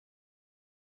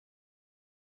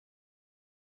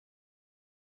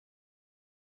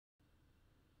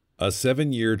A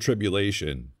 7-year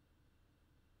tribulation.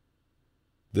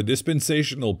 The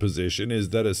dispensational position is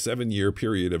that a 7-year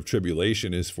period of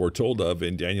tribulation is foretold of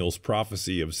in Daniel's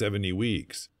prophecy of 70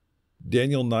 weeks,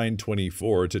 Daniel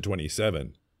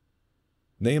 9:24-27.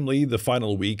 Namely, the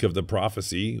final week of the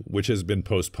prophecy, which has been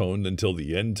postponed until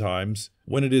the end times,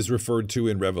 when it is referred to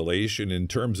in Revelation in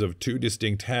terms of 2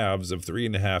 distinct halves of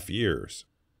 3.5 years.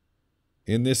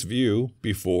 In this view,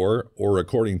 before, or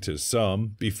according to some,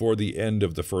 before the end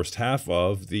of the first half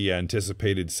of the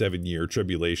anticipated 7-year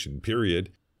tribulation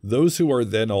period, those who are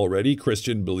then already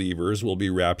Christian believers will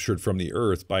be raptured from the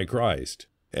earth by Christ,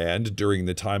 and during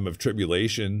the time of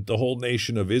tribulation, the whole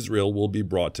nation of Israel will be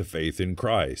brought to faith in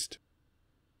Christ.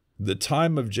 The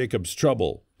time of Jacob's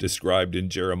trouble, described in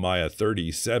Jeremiah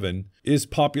 30:7, is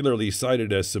popularly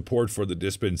cited as support for the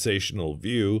dispensational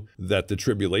view that the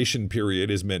tribulation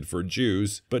period is meant for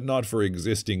Jews, but not for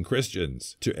existing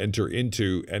Christians, to enter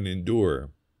into and endure.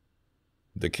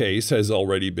 The case has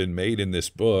already been made in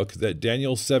this book that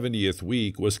Daniel's 70th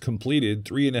week was completed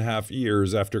 3.5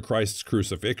 years after Christ's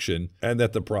crucifixion, and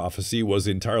that the prophecy was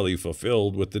entirely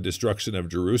fulfilled with the destruction of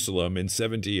Jerusalem in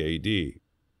 70 AD.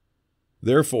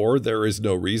 Therefore, there is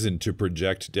no reason to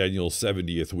project Daniel's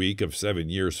 70th week of 7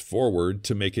 years forward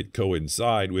to make it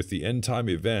coincide with the end-time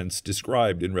events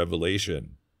described in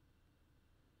Revelation.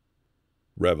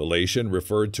 Revelation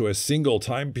referred to a single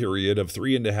time period of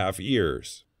 3.5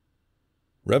 years.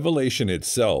 Revelation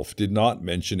itself did not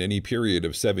mention any period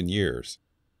of 7 years.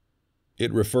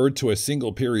 It referred to a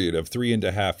single period of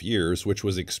 3.5 years, which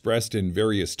was expressed in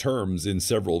various terms in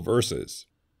several verses.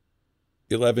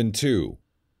 11:2.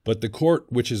 But the court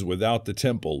which is without the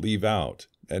temple leave out,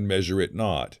 and measure it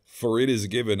not, for it is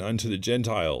given unto the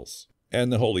Gentiles,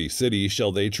 and the holy city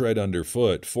shall they tread under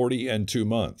foot 40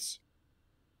 months.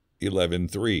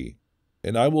 11:3.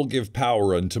 And I will give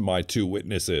power unto my 2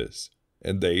 witnesses,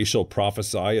 and they shall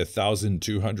prophesy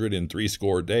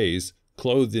 1,260 days,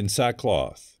 clothed in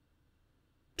sackcloth.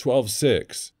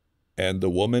 12:6. And the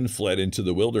woman fled into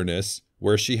the wilderness,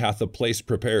 where she hath a place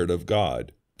prepared of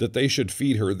God, that they should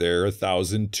feed her there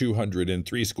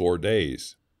 1,260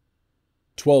 days.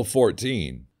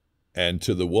 12:14. And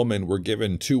to the woman were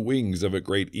given 2 wings of a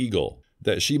great eagle,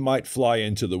 that she might fly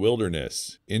into the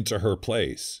wilderness, into her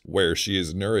place, where she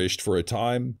is nourished for a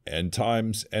time, and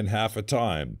times, and half a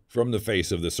time, from the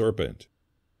face of the serpent.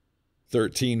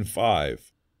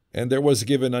 13:5. And there was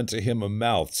given unto him a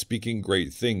mouth speaking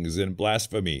great things and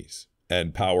blasphemies,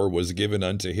 and power was given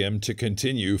unto him to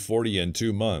continue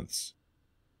 42 months.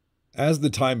 As the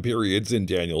time periods in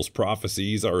Daniel's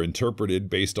prophecies are interpreted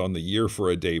based on the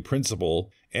year-for-a-day principle,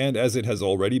 and as it has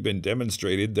already been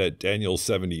demonstrated that Daniel's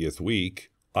 70th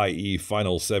week, i.e.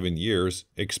 final 7 years,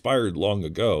 expired long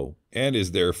ago, and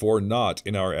is therefore not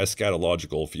in our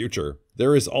eschatological future,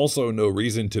 there is also no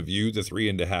reason to view the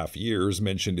 3.5 years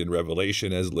mentioned in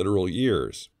Revelation as literal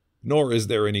years. Nor is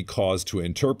there any cause to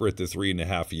interpret the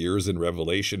 3.5 years in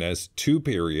Revelation as 2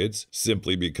 periods,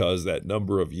 simply because that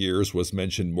number of years was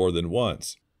mentioned more than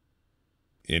once.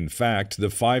 In fact, the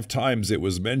 5 times it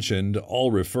was mentioned all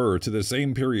refer to the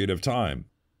same period of time.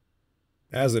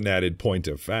 As an added point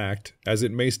of fact, as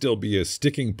it may still be a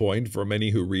sticking point for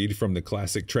many who read from the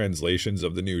classic translations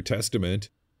of the New Testament,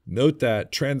 note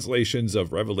that translations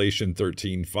of Revelation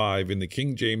 13:5 in the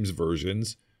King James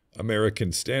versions,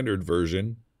 American Standard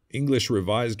Version, English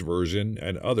Revised Version,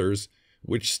 and others,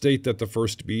 which state that the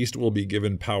first beast will be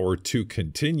given power to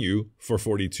continue for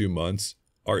 42 months,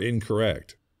 are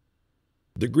incorrect.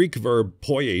 The Greek verb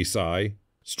poiesai,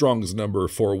 Strong's number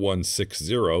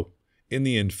 4160, in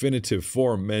the infinitive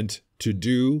form meant to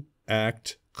do,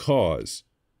 act, cause,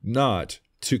 not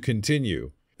to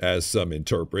continue, as some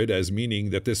interpret as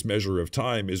meaning that this measure of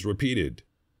time is repeated.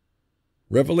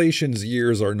 Revelation's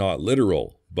years are not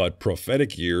literal, but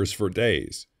prophetic years for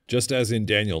days, just as in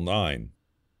Daniel 9.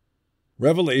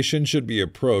 Revelation should be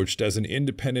approached as an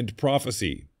independent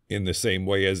prophecy, in the same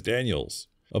way as Daniel's,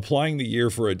 applying the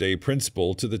year-for-a-day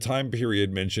principle to the time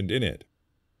period mentioned in it.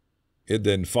 It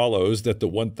then follows that the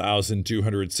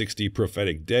 1,260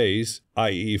 prophetic days,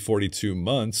 i.e. 42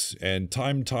 months, and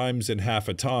times, and half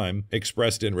a time,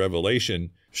 expressed in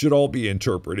Revelation, should all be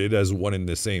interpreted as one in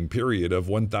the same period of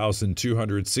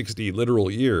 1,260 literal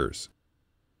years.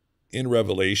 In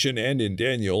Revelation and in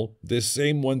Daniel, this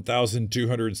same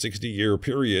 1,260-year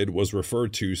period was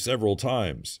referred to several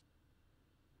times.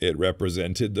 It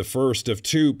represented the first of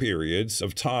 2 periods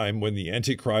of time when the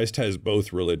Antichrist has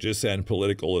both religious and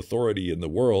political authority in the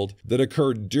world that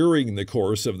occurred during the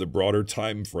course of the broader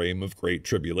time frame of Great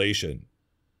Tribulation.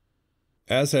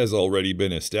 As has already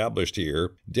been established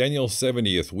here, Daniel's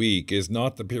 70th week is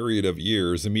not the period of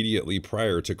years immediately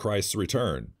prior to Christ's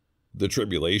return. The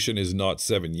tribulation is not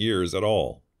 7 years at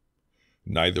all.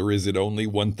 Neither is it only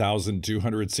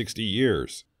 1,260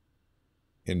 years.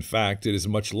 In fact, it is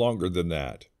much longer than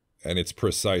that, and its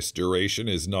precise duration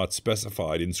is not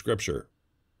specified in Scripture.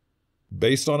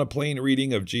 Based on a plain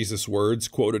reading of Jesus' words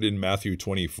quoted in Matthew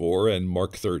 24 and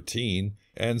Mark 13,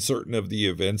 and certain of the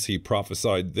events he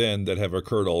prophesied then that have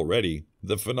occurred already,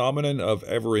 the phenomenon of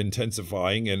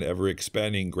ever-intensifying and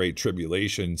ever-expanding Great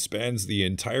Tribulation spans the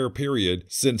entire period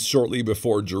since shortly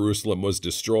before Jerusalem was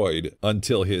destroyed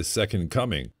until his second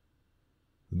coming.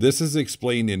 This is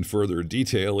explained in further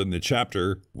detail in the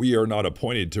chapter, "We Are Not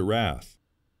Appointed to Wrath."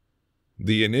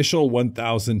 The initial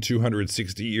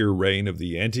 1,260-year reign of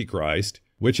the Antichrist,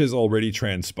 which has already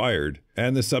transpired,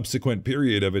 and the subsequent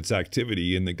period of its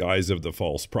activity in the guise of the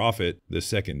false prophet, the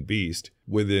second beast,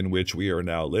 within which we are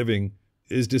now living,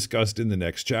 is discussed in the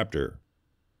next chapter.